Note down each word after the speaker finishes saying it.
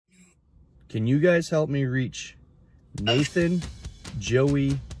Can you guys help me reach Nathan,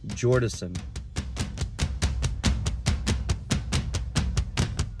 Joey, Jordison?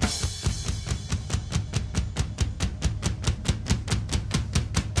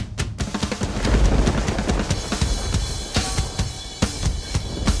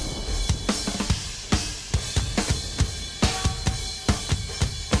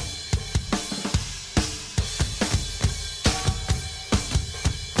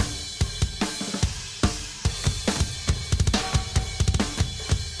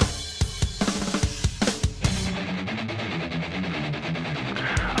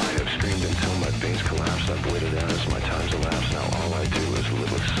 I've waited as my time's elapsed. Now all I do is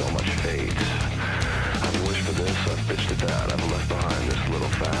live with so much fate. I've wished for this, I've bitched at that. I've left behind this little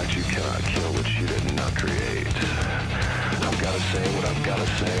fact: you cannot kill what you did not create. I've gotta say what I've gotta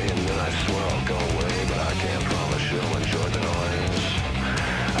say, and then I swear I'll go away, but I can't promise you'll enjoy the noise.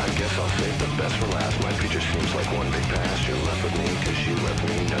 I guess I'll save the best for last. My future seems like one big past. You're left with me cause you left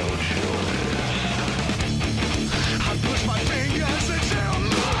me no choice. I push my fingers until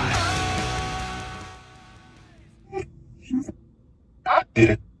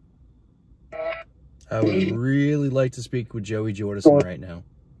I would really like to speak with Joey Jordison right now.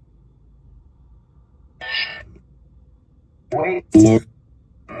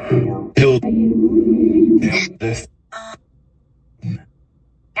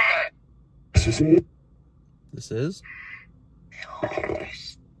 This is?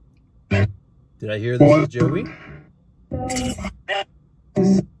 Did I hear this is Joey?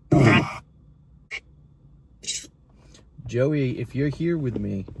 Joey, if you're here with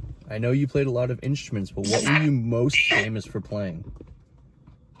me, I know you played a lot of instruments, but what were you most famous for playing?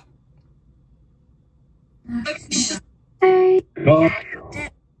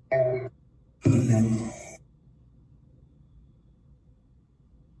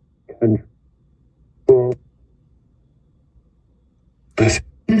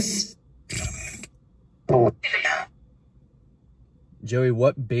 Joey,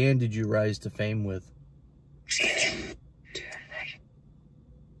 what band did you rise to fame with?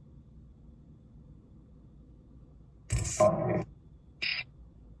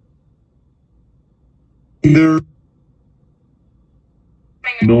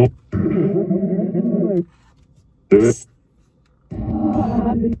 No.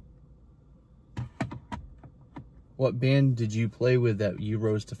 What band did you play with that you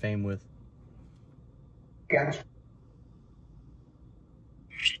rose to fame with?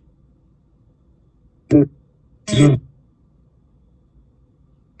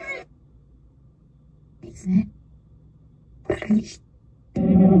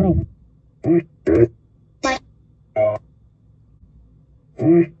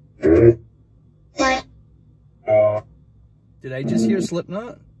 Did I just hear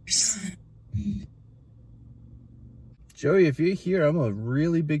Slipknot? Joey, if you're here, I'm a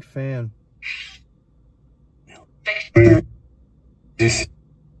really big fan.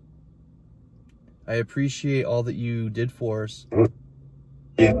 I appreciate all that you did for us.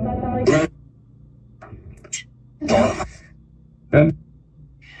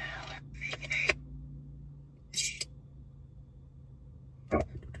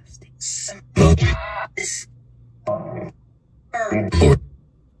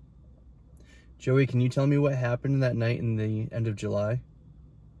 Joey, can you tell me what happened that night in the end of July?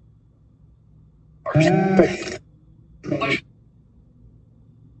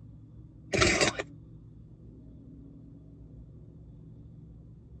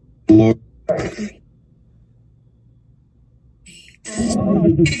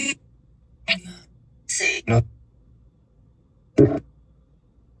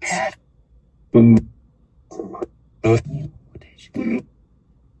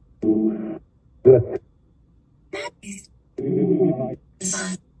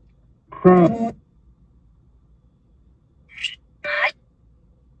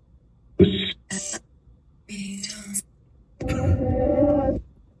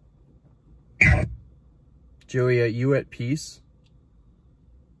 Joey, are you at peace?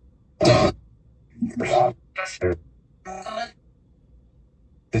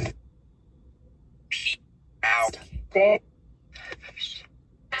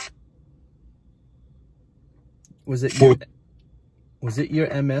 Was it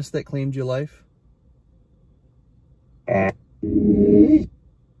your MS that claimed your life?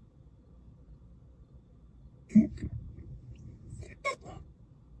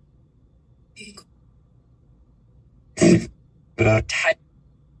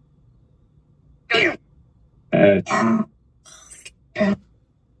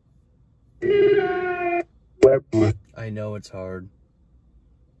 I know it's hard.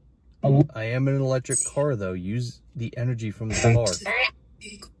 I am in an electric car, though. Use the energy from the car.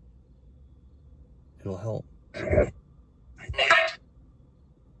 It'll help.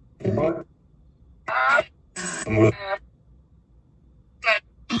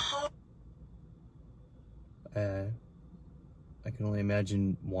 I can only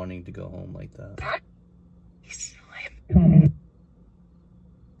imagine wanting to go home like that.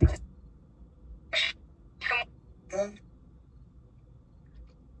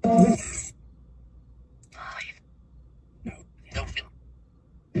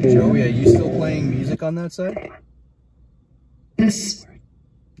 Joey, are you still playing music on that side? Yes.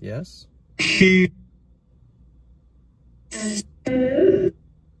 Yes?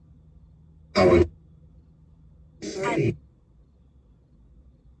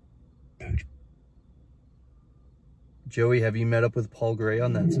 Joey, have you met up with Paul Gray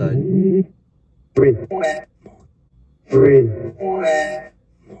on that side?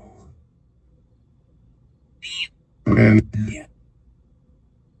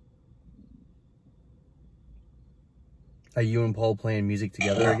 Are you and Paul playing music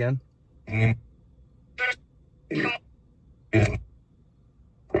together again?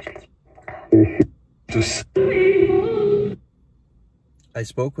 I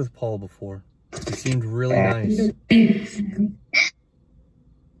spoke with Paul before. He seemed really nice.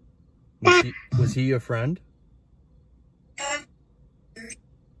 Was he a friend?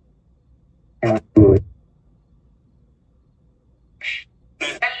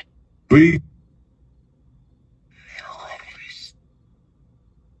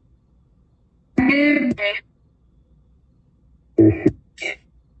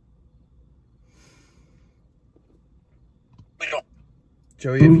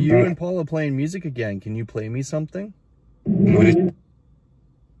 Joey, if you and Paul are playing music again, can you play me something?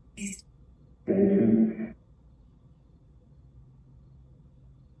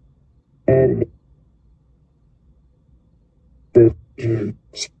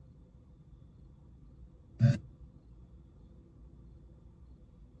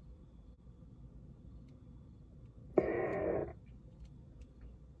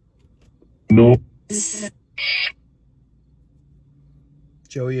 No.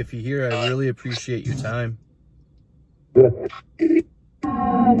 Joey, if you're here, I really appreciate your time.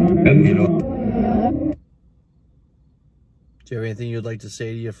 Joey, anything you'd like to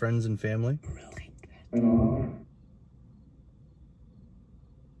say to your friends and family?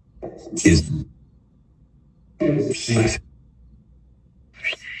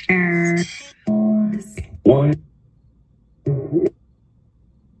 One.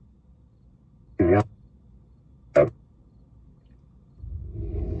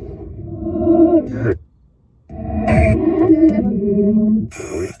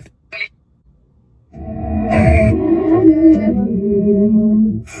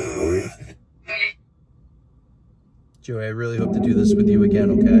 Joey, I really hope to do this with you again,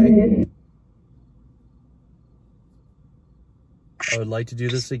 okay? I would like to do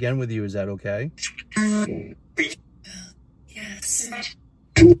this again with you. Is that okay? Yes.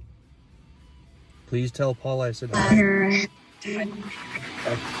 Please tell Paul I said hi.